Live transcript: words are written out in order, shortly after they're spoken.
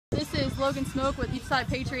This is Logan Smoke with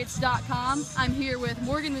Patriots.com. I'm here with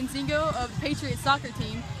Morgan Monzingo of the Patriots soccer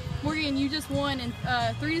team. Morgan, you just won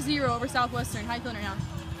 3-0 over Southwestern. How are you feeling right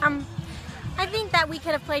now? I think that we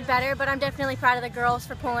could have played better, but I'm definitely proud of the girls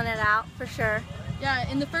for pulling it out, for sure.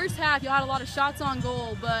 Yeah, in the first half, you had a lot of shots on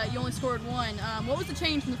goal, but you only scored one. What was the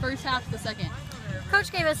change from the first half to the second?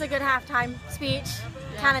 Coach gave us a good halftime speech.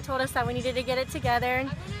 Kind of told us that we needed to get it together,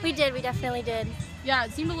 and we did. We definitely did. Yeah,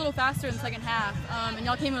 it seemed a little faster in the second half, and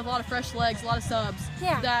y'all came in with a lot of fresh legs, a lot of subs.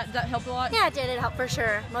 Yeah. That helped a lot? Yeah, it did. It helped for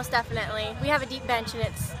sure, most definitely. We have a deep bench, and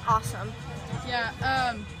it's awesome.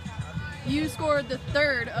 Yeah, you scored the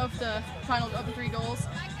third of the final of the 3 goals.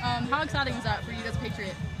 How exciting was that for you as a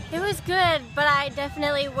Patriot? It was good, but I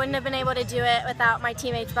definitely wouldn't have been able to do it without my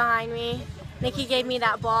teammates behind me. Nikki gave me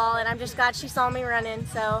that ball, and I'm just glad she saw me running,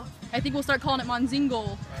 so. I think we'll start calling it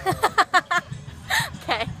Monzingo.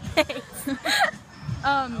 Okay, thanks.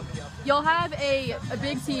 Y'all have a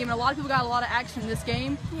big team, and a lot of people got a lot of action in this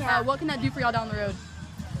game. Yeah. What can that do for y'all down the road?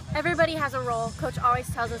 Everybody has a role. Coach always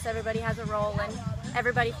tells us everybody has a role, and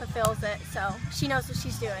everybody fulfills it, so she knows what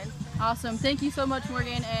she's doing. Awesome. Thank you so much,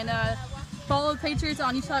 Morgan, and follow the Patriots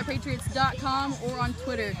on Patriots.com or on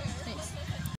Twitter.